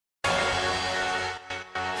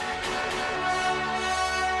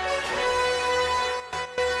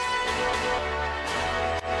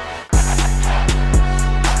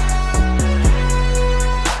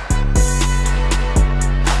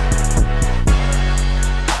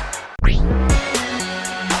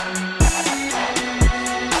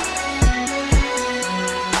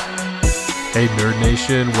Nerd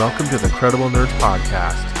Nation. Welcome to the Credible Nerds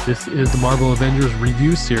Podcast. This is the Marvel Avengers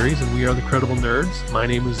review series, and we are the Credible Nerds. My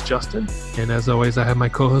name is Justin, and as always, I have my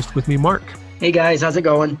co-host with me, Mark. Hey guys, how's it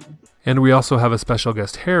going? And we also have a special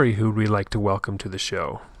guest, Harry, who we'd like to welcome to the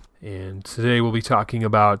show. And today we'll be talking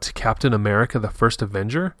about Captain America, the First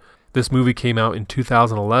Avenger. This movie came out in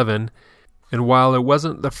 2011, and while it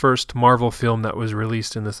wasn't the first Marvel film that was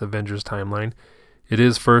released in this Avengers timeline, it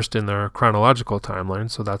is first in their chronological timeline,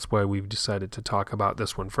 so that's why we've decided to talk about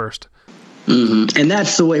this one first. Mm-hmm. And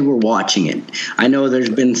that's the way we're watching it. I know there's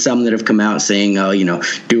been some that have come out saying,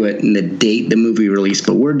 do it in the date the movie released,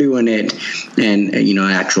 but we're doing it in,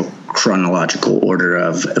 actual chronological order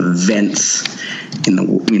of events in the,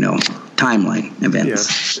 timeline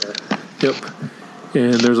events. Yeah. Yep.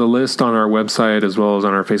 And there's a list on our website as well as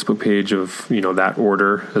on our Facebook page of, that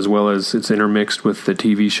order, as well as it's intermixed with the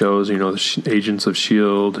TV shows, the Agents of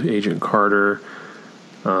S.H.I.E.L.D., Agent Carter,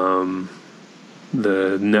 the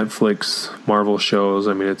Netflix Marvel shows.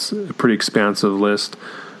 I mean, it's a pretty expansive list,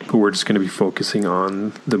 but we're just going to be focusing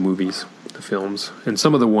on the movies, the films, and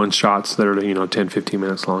some of the one-shots that are, 10, 15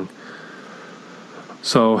 minutes long.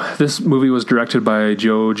 So this movie was directed by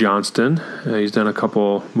Joe Johnston. He's done a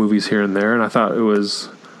couple movies here and there, and I thought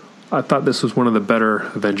this was one of the better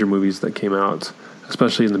Avenger movies that came out,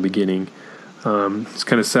 especially in the beginning. It's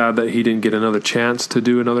kind of sad that he didn't get another chance to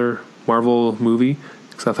do another Marvel movie,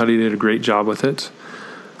 because I thought he did a great job with it.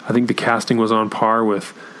 I think the casting was on par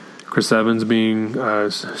with Chris Evans being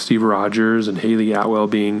Steve Rogers and Haley Atwell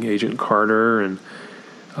being Agent Carter, and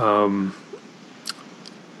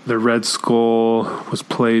the Red Skull was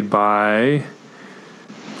played by,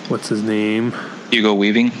 what's his name? Hugo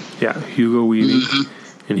Weaving. Yeah, Hugo Weaving. Mm-hmm.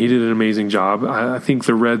 And he did an amazing job. I think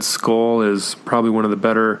the Red Skull is probably one of the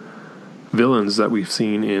better villains that we've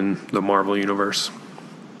seen in the Marvel Universe.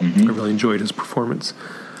 Mm-hmm. I really enjoyed his performance.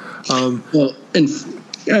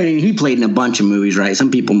 He played in a bunch of movies, right? Some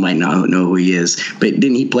people might not know who he is, but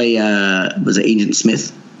didn't he play, was it Agent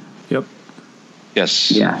Smith? Yep. Yes.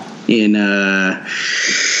 Yeah. In that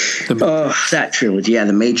trilogy,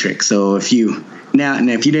 The Matrix. So if you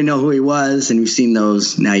didn't know who he was and you've seen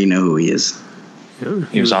those, now you know who he is. Yeah,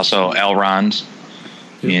 he was also Elrond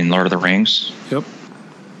in Lord of the Rings. Yep.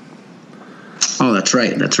 Oh, that's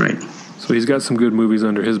right. So he's got some good movies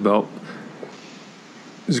under his belt.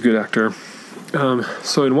 He's a good actor.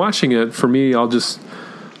 So in watching it, for me, I'll just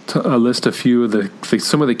list a few of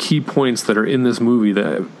some of the key points that are in this movie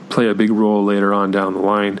that play a big role later on down the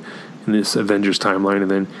line in this Avengers timeline,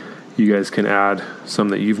 and then you guys can add some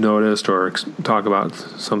that you've noticed or talk about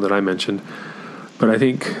some that I mentioned. But I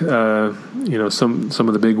think some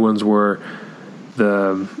of the big ones were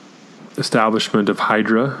the establishment of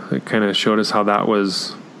Hydra. It kind of showed us how that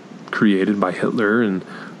was created by Hitler and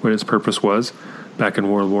what its purpose was back in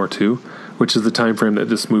World War II, which is the time frame that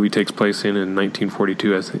this movie takes place in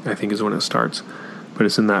 1942, I think is when it starts. But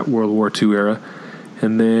it's in that World War II era.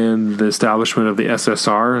 And then the establishment of the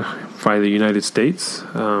SSR by the United States.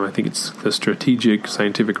 I think it's the Strategic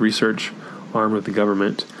Scientific Research arm of the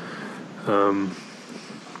government. And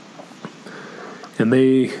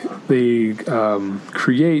they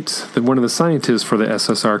create, one of the scientists for the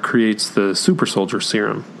SSR creates the super soldier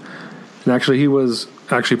serum. And actually he was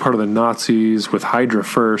part of the Nazis with Hydra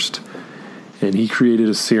first, and he created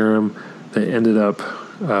a serum that ended up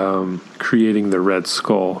creating the Red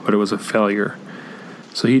Skull, but it was a failure.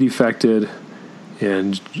 So he defected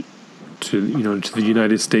and to the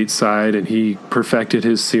United States side, and he perfected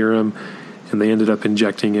his serum, and they ended up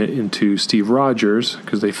injecting it into Steve Rogers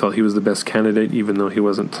because they felt he was the best candidate, even though he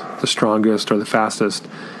wasn't the strongest or the fastest,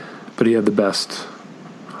 but he had the best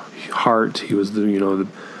heart. He was the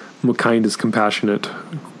kindest, compassionate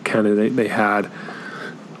candidate they had.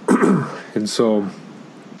 And so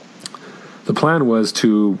the plan was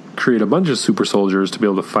to create a bunch of super soldiers to be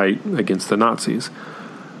able to fight against the Nazis.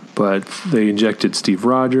 But they injected Steve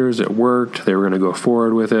Rogers. It worked. They were going to go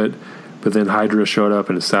forward with it. But then Hydra showed up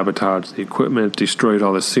and sabotaged the equipment, destroyed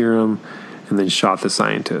all the serum, and then shot the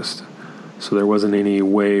scientist. So there wasn't any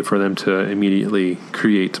way for them to immediately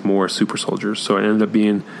create more super soldiers. So it ended up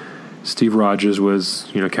being Steve Rogers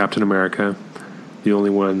was, Captain America, the only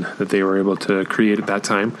one that they were able to create at that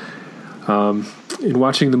time. In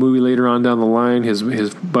watching the movie later on down the line, his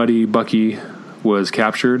buddy Bucky was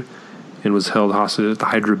captured and was held hostage at the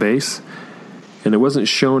Hydra base. And it wasn't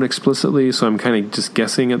shown explicitly, so I'm kind of just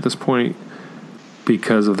guessing at this point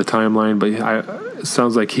because of the timeline. But it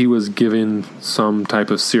sounds like he was given some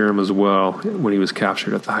type of serum as well when he was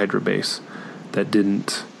captured at the Hydra base that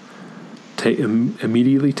didn't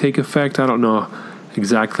immediately take effect. I don't know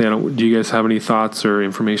exactly. Do you guys have any thoughts or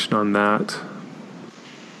information on that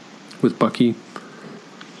with Bucky?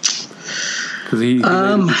 Because he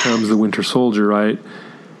later becomes the Winter Soldier, right?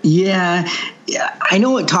 Yeah, I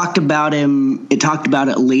know it talked about him. It talked about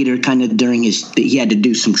it later, kind of during that he had to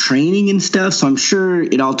do some training and stuff. So I'm sure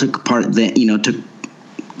it all took part then.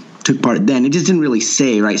 Took part then. It just didn't really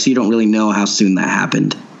say, right? So you don't really know how soon that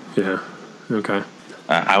happened. Yeah. Okay.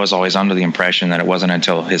 I was always under the impression that it wasn't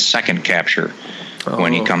until his second capture,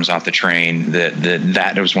 when he comes off the train,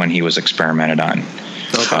 that was when he was experimented on.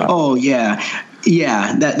 Okay.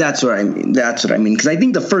 Yeah, that's what I mean. That's what I mean. Because I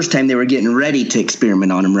think the first time they were getting ready to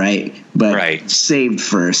experiment on him, right? But saved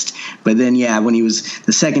first. But then, when he was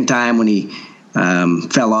the second time when he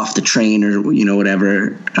fell off the train or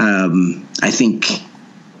whatever, I think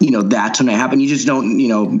that's when it happened. You just don't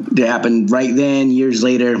it happened right then. Years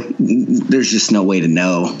later, there's just no way to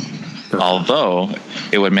know. Although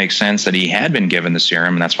it would make sense that he had been given the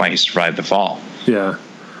serum, and that's why he survived the fall. Yeah.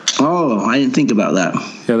 Oh, I didn't think about that.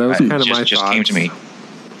 Yeah, that was kind of my thoughts. Just came to me.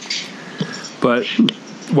 But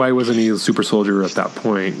why wasn't he a super soldier at that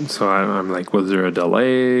point? So I'm like, was there a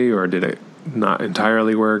delay, or did it not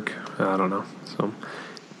entirely work? I don't know. So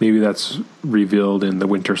maybe that's revealed in the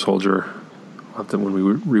Winter Soldier. When we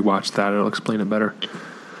rewatch that, it'll explain it better.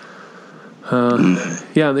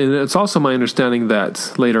 Yeah, and it's also my understanding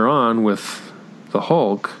that later on with the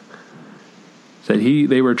Hulk, that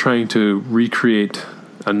they were trying to recreate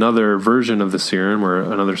another version of the serum or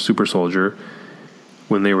another super soldier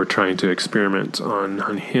when they were trying to experiment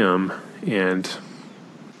on him, and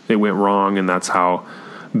it went wrong, and that's how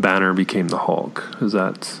Banner became the Hulk. Is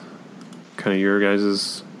that kind of your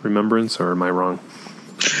guys' remembrance, or am I wrong?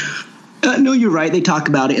 No, you're right. They talk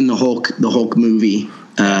about it in the Hulk movie,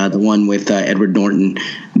 the one with Edward Norton.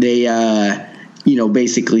 They,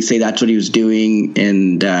 basically say that's what he was doing,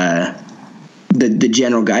 and the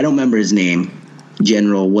general guy, I don't remember his name,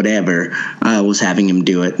 General whatever, was having him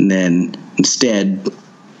do it, and then instead,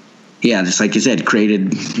 just like you said,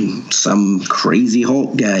 created some crazy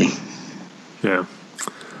Hulk guy. Yeah.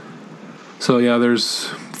 So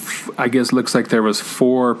I guess looks like there was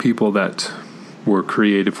 4 people that were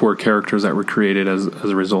created, 4 characters that were created as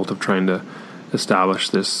a result of trying to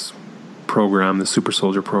establish this program, the super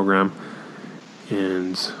soldier program.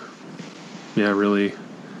 And really,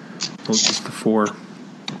 just the 4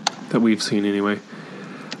 that we've seen anyway.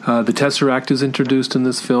 The Tesseract is introduced in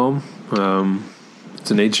this film. It's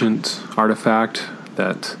an ancient artifact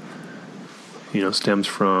that stems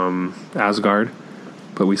from Asgard,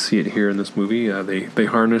 but we see it here in this movie. They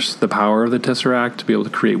harness the power of the Tesseract to be able to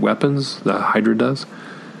create weapons. The Hydra does,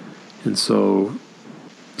 and so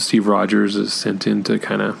Steve Rogers is sent in to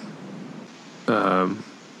kind of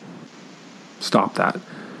stop that.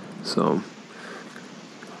 So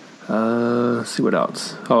let's see what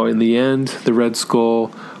else. Oh, in the end, the Red Skull,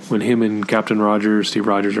 when him and Steve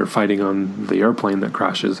Rogers are fighting on the airplane that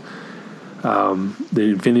crashes, the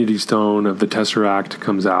Infinity Stone of the Tesseract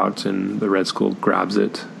comes out, and the Red Skull grabs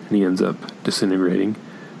it, and he ends up disintegrating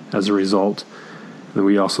as a result. And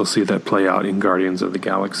we also see that play out in Guardians of the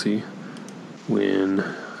Galaxy when,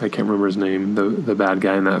 I can't remember his name, the bad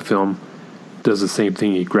guy in that film does the same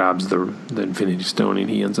thing. He grabs the Infinity Stone, and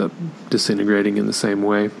he ends up disintegrating in the same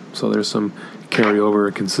way. So there's some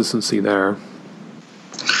carryover consistency there.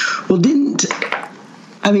 Well,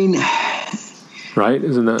 right?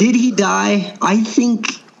 Isn't that? Did he die? I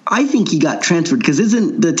think he got transferred, because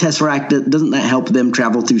isn't the Tesseract, doesn't that help them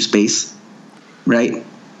travel through space? Right?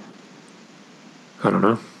 I don't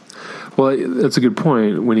know. Well, that's a good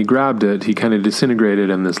point. When he grabbed it, he kind of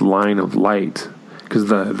disintegrated in this line of light, because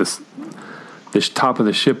the top of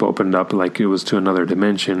the ship opened up like it was to another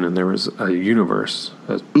dimension, and there was a universe,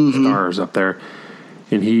 stars up there,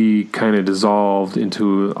 and he kind of dissolved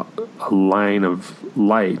into a line of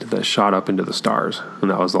light that shot up into the stars,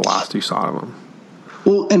 and that was the last you saw of him.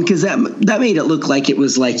 Well, and because that made it look like it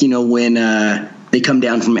was like, when they come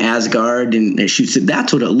down from Asgard and it shoots it,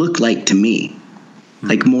 that's what it looked like to me. Mm-hmm.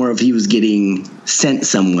 Like more of he was getting sent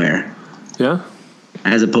somewhere. Yeah.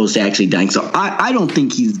 As opposed to actually dying. So I don't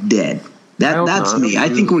think he's dead. That's me. I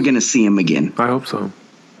think we're going to see him again. I hope so.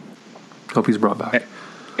 Hope he's brought back.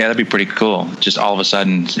 Yeah, that'd be pretty cool. Just all of a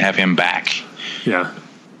sudden have him back. Yeah.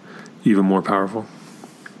 Even more powerful.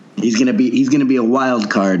 He's gonna be a wild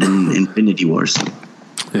card in Infinity Wars.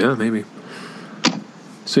 Yeah, maybe.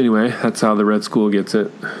 So anyway, that's how the Red Skull gets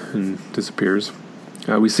it and disappears.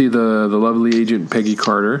 We see the lovely Agent Peggy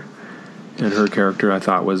Carter, and her character I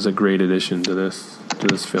thought was a great addition to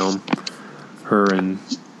this film. Her and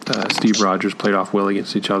Steve Rogers played off well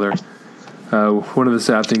against each other. One of the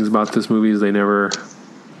sad things about this movie is they never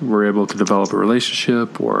were able to develop a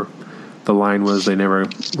relationship, or the line was they never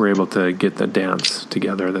were able to get the dance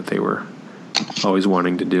together that they were always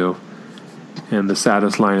wanting to do. And the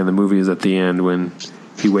saddest line in the movie is at the end when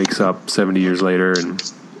he wakes up 70 years later and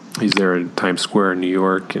he's there in Times Square in New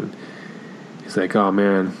York, and he's like, oh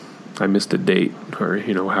man, I missed a date, or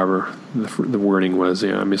however the wording was.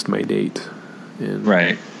 I missed my date. And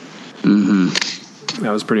right.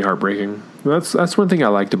 That was pretty heartbreaking. That's one thing I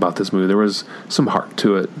liked about this movie. There was some heart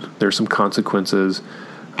to it. There's some consequences.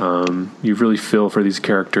 You really feel for these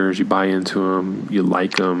characters. You buy into them. You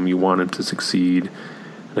like them. You want them to succeed.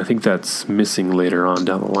 And I think that's missing later on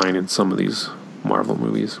down the line in some of these Marvel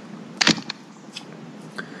movies.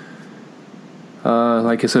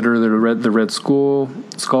 Like I said earlier, the Red Skull,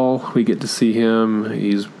 we get to see him.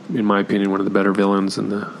 He's, in my opinion, one of the better villains in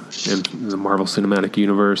the Marvel Cinematic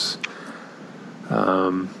Universe.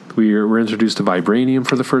 We're introduced to vibranium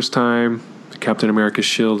for the first time. Captain America's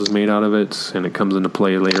shield is made out of it, and it comes into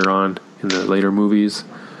play later on in the later movies.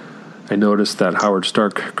 I noticed that Howard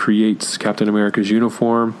Stark creates Captain America's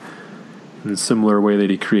uniform in a similar way that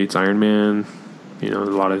he creates Iron Man. A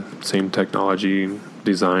lot of same technology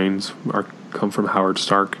designs come from Howard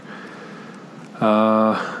Stark.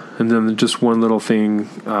 And then just one little thing,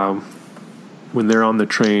 when they're on the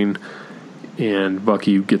train and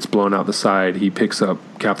Bucky gets blown out the side, he picks up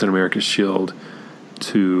Captain America's shield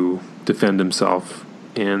to defend himself.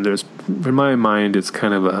 And there's, in my mind, it's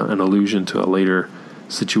kind of an allusion to a later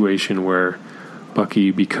situation where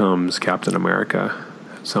Bucky becomes Captain America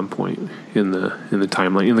at some point in the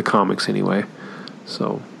timeline, in the comics anyway.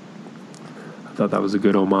 So I thought that was a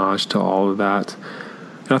good homage to all of that.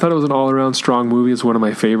 And I thought it was an all-around strong movie. It's one of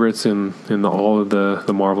my favorites in all of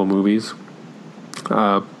the Marvel movies.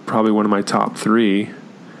 Probably one of my top 3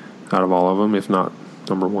 out of all of them, if not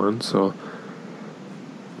number 1. So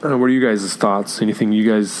what are you guys' thoughts? Anything you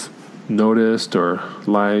guys noticed or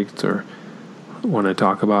liked or want to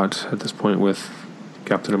talk about at this point with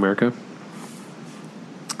Captain America?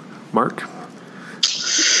 Mark?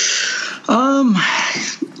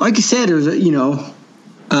 Like you said, it was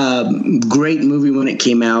great movie when it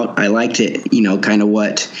came out. I liked it, kind of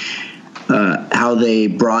how they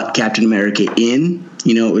brought Captain America in.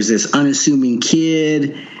 It was this unassuming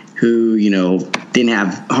kid who, didn't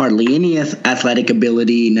have hardly any athletic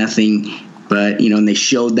ability, nothing. But, and they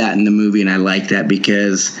showed that in the movie, and I like that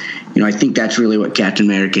because, I think that's really what Captain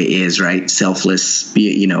America is, right? Selfless, to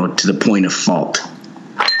the point of fault.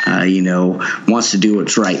 Wants to do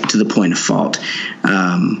what's right to the point of fault.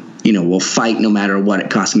 Will fight no matter what it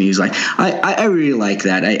costs me. He's like, I really like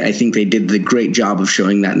that. I think they did the great job of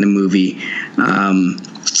showing that in the movie.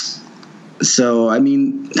 So, I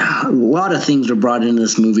mean, a lot of things were brought into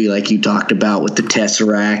this movie, like you talked about with the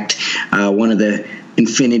Tesseract, one of the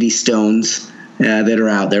Infinity Stones that are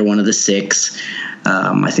out there, one of the 6.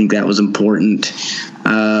 I think that was important.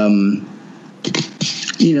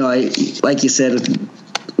 Like you said,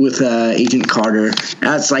 with Agent Carter,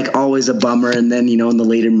 that's like always a bummer. And then, in the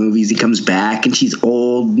later movies, he comes back and she's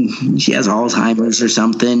old, she has Alzheimer's or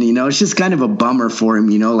something. It's just kind of a bummer for him.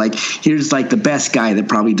 Like here's like the best guy that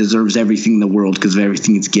probably deserves everything in the world because of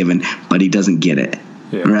everything he's given, but he doesn't get it.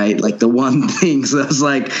 Yeah. Right, like the one thing. So I was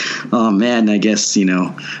like, oh man, I guess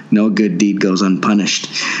no good deed goes unpunished.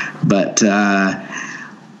 But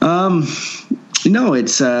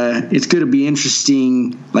it's going to be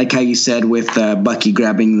interesting, like how you said with Bucky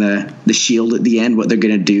grabbing the shield at the end, what they're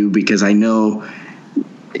going to do, because I know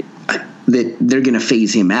that they're going to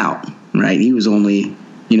phase him out, right? He was only,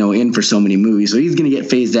 in for so many movies, so he's going to get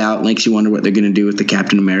phased out. Makes you wonder what they're going to do with the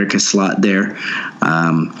Captain America slot there.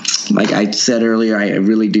 Like I said earlier, I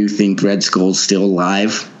really do think Red Skull's still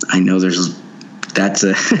alive. I know that's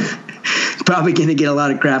probably going to get a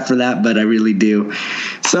lot of crap for that, but I really do.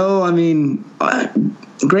 So, I mean,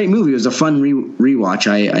 great movie. It was a fun rewatch.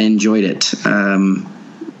 I enjoyed it.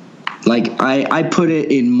 I put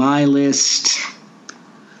it in my list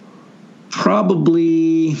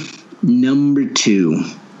probably number 2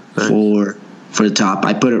 for the top.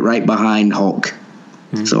 I put it right behind Hulk.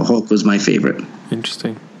 Mm-hmm. So Hulk was my favorite.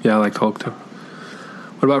 Interesting. Yeah, I liked Hulk too.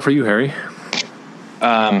 What about for you, Harry?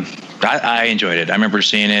 I enjoyed it. I remember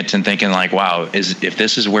seeing it and thinking like, wow, if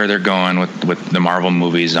this is where they're going with the Marvel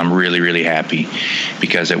movies, I'm really, really happy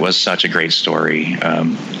because it was such a great story.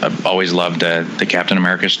 I've always loved the Captain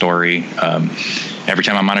America story. Every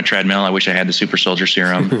time I'm on a treadmill, I wish I had the super soldier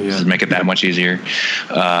serum to make it that much easier.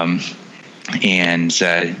 And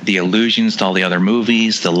the allusions to all the other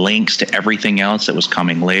movies, the links to everything else that was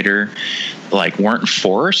coming later, like weren't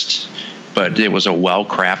forced, but it was a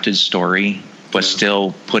well-crafted story. but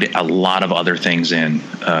still put a lot of other things in,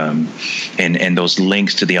 and those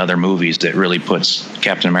links to the other movies that really puts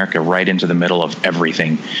Captain America right into the middle of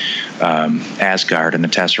everything. Asgard and the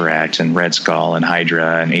Tesseract and Red Skull and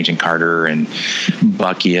Hydra and Agent Carter and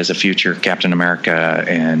Bucky as a future Captain America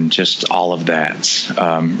and just all of that.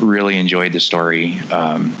 Really enjoyed the story.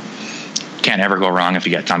 Can't ever go wrong if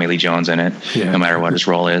you got Tommy Lee Jones in it, no matter what his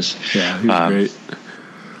role is. Yeah, he was great.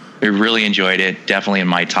 I really enjoyed it. Definitely in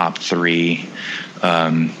my top 3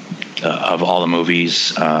 of all the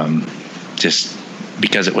movies. Just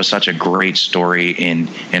because it was such a great story and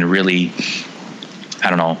really, I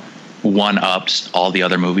don't know, one-ups all the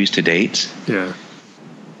other movies to date. Yeah.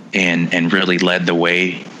 And really led the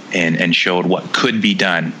way and showed what could be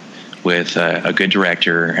done with a good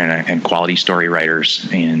director and quality story writers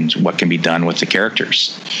and what can be done with the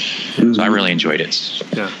characters. Mm-hmm. So I really enjoyed it.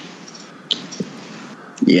 Yeah.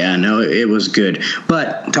 Yeah, no, it was good.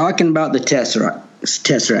 But talking about the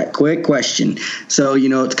Tesseract, quick question. So,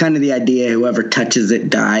 it's kind of the idea whoever touches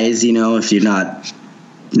it dies, if you're not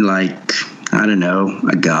like, I don't know,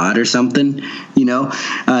 a god or something, you're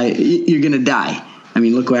going to die. I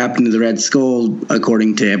mean, look what happened to the Red Skull,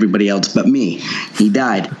 according to everybody else but me. He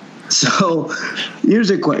died. So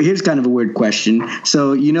here's kind of a weird question.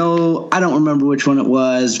 So, I don't remember which one it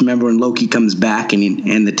was. Remember when Loki comes back and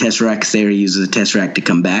the Tesseract's there, he uses the Tesseract to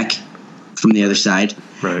come back from the other side.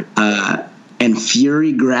 Right. And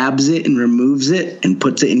Fury grabs it and removes it and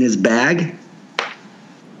puts it in his bag.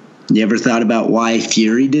 You ever thought about why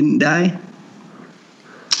Fury didn't die?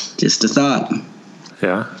 Just a thought.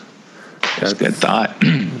 Yeah. That's a good thought.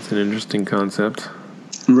 It's an interesting concept.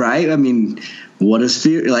 Right? I mean, what is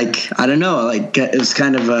Fury? Like, I don't know. Like, it was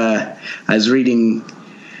kind of I was reading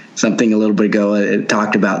something a little bit ago. It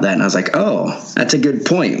talked about that, and I was like, oh, that's a good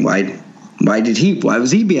point. Why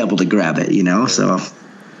was he be able to grab it, So,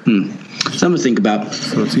 something to think about.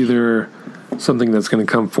 So it's either something that's going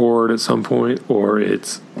to come forward at some point, or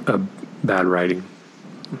it's a bad writing.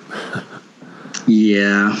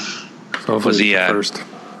 Yeah. So was he first?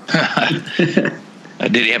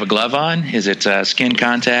 Did he have a glove on? Is it skin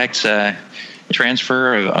contact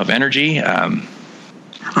transfer of energy?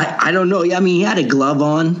 I don't know. Yeah, I mean, he had a glove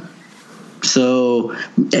on, so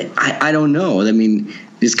I don't know. I mean,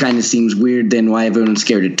 this kind of seems weird. Then why everyone's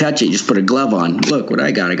scared to touch it? Just put a glove on. Look what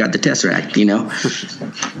I got. I got the Tesseract.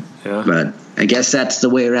 Yeah. But I guess that's the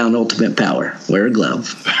way around ultimate power. Wear a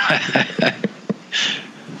glove.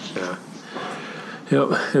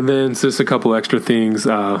 Yep. And then just a couple extra things.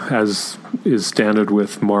 As is standard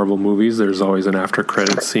with Marvel movies, there's always an after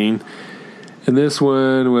credits scene. And this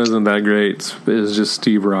one wasn't that great. It was just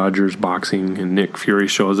Steve Rogers boxing, and Nick Fury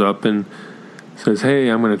shows up and says, "Hey,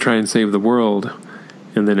 I'm going to try and save the world."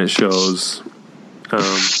 And then it shows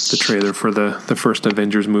the trailer for the first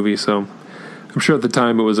Avengers movie. So I'm sure at the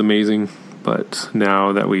time it was amazing, but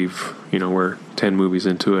now that we're 10 movies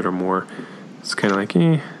into it or more, it's kind of like,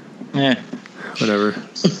 whatever.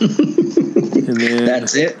 And then,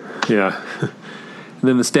 that's it. Yeah. And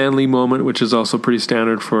then the Stan Lee moment, which is also pretty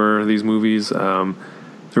standard for these movies. There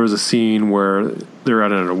was a scene where they're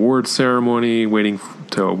at an awards ceremony waiting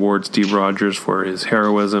to award Steve Rogers for his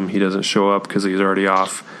heroism. He doesn't show up because he's already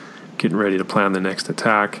off getting ready to plan the next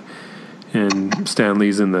attack. And Stan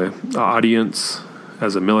Lee's in the audience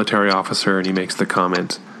as a military officer, and he makes the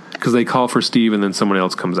comment, because they call for Steve and then someone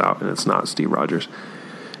else comes out and it's not Steve Rogers.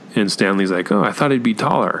 And Stan Lee's like, "Oh, I thought he'd be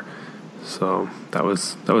taller." So that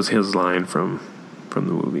was his line from the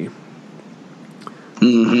movie.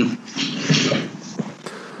 Mm-hmm.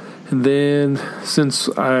 And then since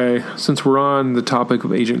we're on the topic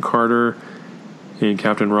of Agent Carter and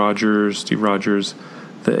Captain Rogers, Steve Rogers,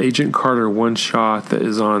 the Agent Carter one shot that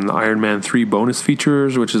is on the Iron Man 3 bonus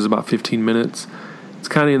features, which is about 15 minutes. It's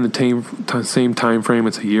kind of in the same time frame.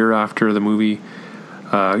 It's a year after the movie.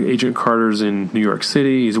 Agent Carter's in New York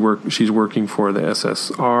City. She's working for the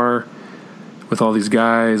SSR with all these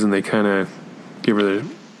guys, and they kind of give her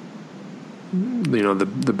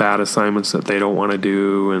the bad assignments that they don't want to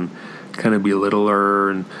do, and kind of belittle her.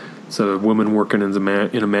 And it's a woman working in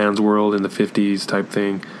a man's world in the 50s type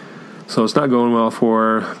thing. So it's not going well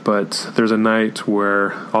for her. But there's a night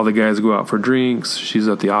where all the guys go out for drinks. She's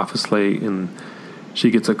at the office late, and she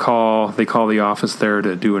gets a call. They call the office there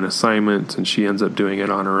to do an assignment, and she ends up doing it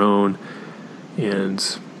on her own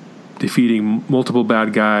and defeating multiple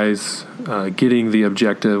bad guys, getting the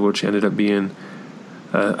objective, which ended up being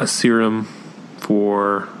a serum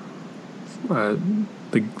for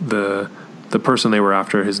the person they were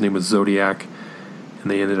after. His name was Zodiac,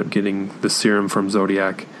 and they ended up getting the serum from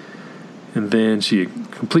Zodiac. And then she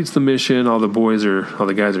completes the mission. All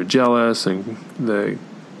the guys are jealous, and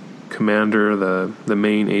commander, the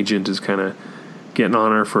main agent, is kind of getting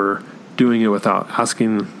on her for doing it without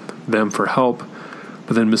asking them for help.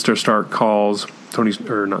 But then Mr. Stark calls,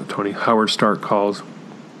 Howard Stark calls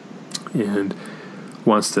and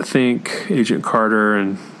wants to thank Agent Carter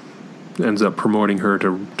and ends up promoting her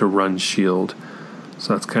to run S.H.I.E.L.D.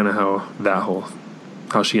 So that's kind of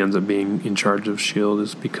how she ends up being in charge of S.H.I.E.L.D.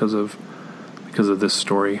 is because of this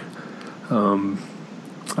story.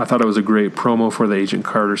 I thought it was a great promo for the Agent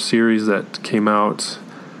Carter series that came out.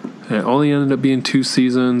 It only ended up being 2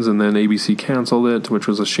 seasons, and then ABC canceled it, which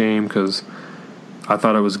was a shame because I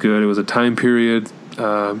thought it was good. It was a time period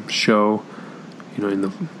show,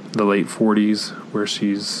 in the late 40s, where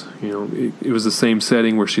she's, it was the same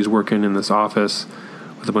setting where she's working in this office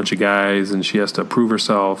with a bunch of guys, and she has to prove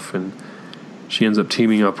herself, and she ends up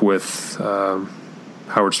teaming up with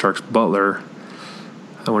Howard Stark's butler.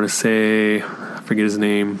 I want to say, I forget his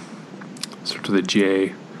name, starts with a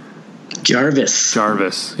J. Jarvis.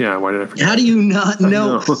 Yeah, why did I forget? How do you not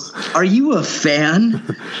know? Are you a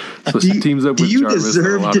fan? So she teams up with Jarvis. Do you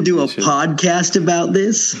deserve to do a podcast about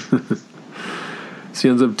this? She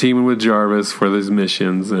ends up teaming with Jarvis for these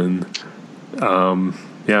missions, and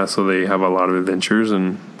so they have a lot of adventures,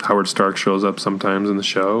 and Howard Stark shows up sometimes in the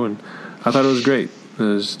show, and I thought it was great. It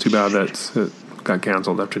was too bad that it got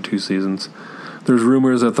canceled after 2 seasons. There's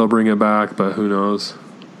rumors that they'll bring it back, but who knows?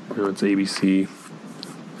 It's ABC.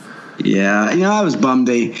 Yeah, I was bummed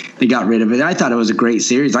they got rid of it. I thought it was a great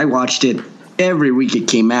series. I watched it every week it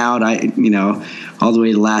came out. All the way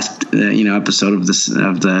to the last episode of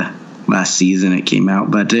the last season it came out.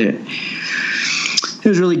 But it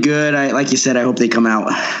was really good. Like you said, I hope they come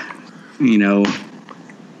out, do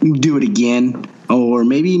it again, or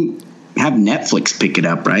maybe have Netflix pick it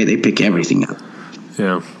up. Right? They pick everything up.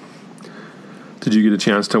 Yeah. Did you get a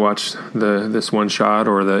chance to watch this one shot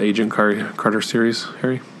or the Agent Carter series,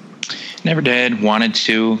 Harry? Never did. Wanted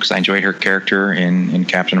to, because I enjoyed her character in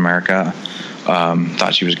Captain America.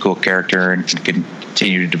 Thought she was a cool character and could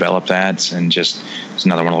continue to develop that. And just it's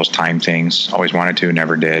another one of those time things. Always wanted to,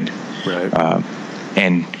 never did. Right.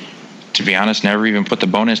 And to be honest, never even put the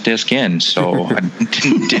bonus disc in, so I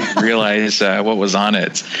didn't realize what was on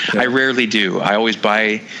it. Yeah. I rarely do. I always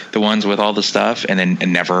buy the ones with all the stuff and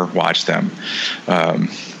never watch them.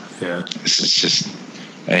 It's just,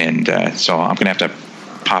 and so I'm gonna have to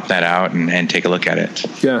pop that out and take a look at it.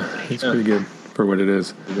 Yeah, it's pretty good for what it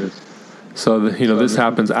is. So this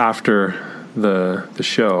happens after the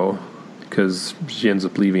show because she ends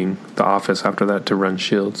up leaving the office after that to run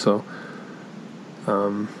S.H.I.E.L.D. So.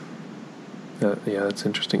 That's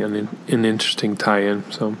interesting. An interesting tie-in.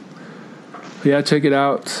 So, yeah, check it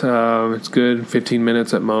out. It's good. 15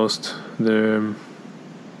 minutes at most.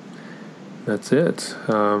 That's it.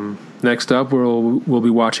 Next up, we'll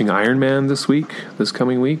be watching Iron Man this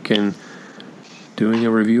coming week, and doing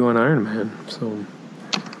a review on Iron Man. So.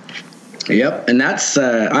 Yep, and that's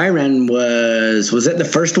Iron Man was it the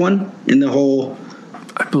first one in the whole?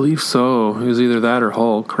 I believe so. It was either that or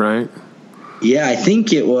Hulk, right? Yeah, I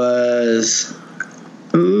think it was.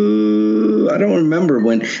 I don't remember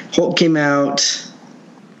when Hulk came out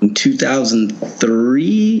in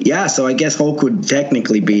 2003. Yeah, so I guess Hulk would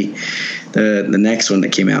technically be the next one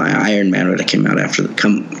that came out. Iron Man would have came out after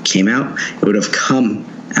came out. It would have come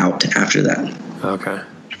out after that. Okay.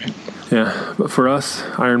 Yeah, but for us,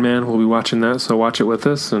 Iron Man, we'll be watching that. So watch it with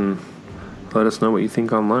us and let us know what you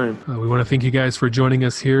think online. We want to thank you guys for joining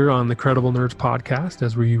us here on the Credible Nerds podcast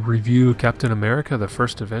as we review Captain America, the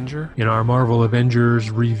first Avenger, in our Marvel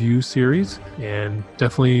Avengers review series. And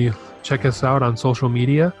definitely check us out on social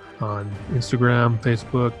media, on Instagram,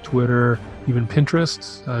 Facebook, Twitter, even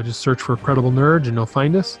Pinterest. Just search for Credible Nerds and you'll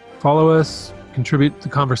find us. Follow us. Contribute to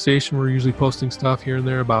the conversation. We're usually posting stuff here and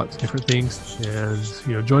there about different things,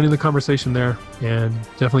 and joining the conversation there. And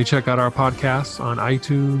definitely check out our podcasts on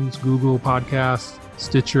iTunes, Google Podcasts,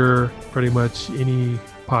 Stitcher, pretty much any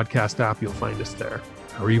podcast app you'll find us there,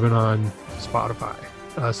 or even on Spotify.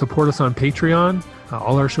 Support us on Patreon.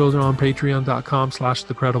 All our shows are on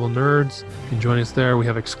patreon.com/thecrediblenerds. You can join us there. We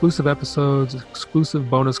have exclusive episodes, exclusive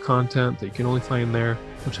bonus content that you can only find there.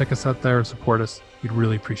 So check us out there and support us. We'd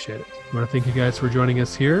really appreciate it. I want to thank you guys for joining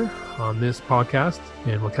us here on this podcast,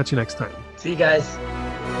 and we'll catch you next time. See you guys.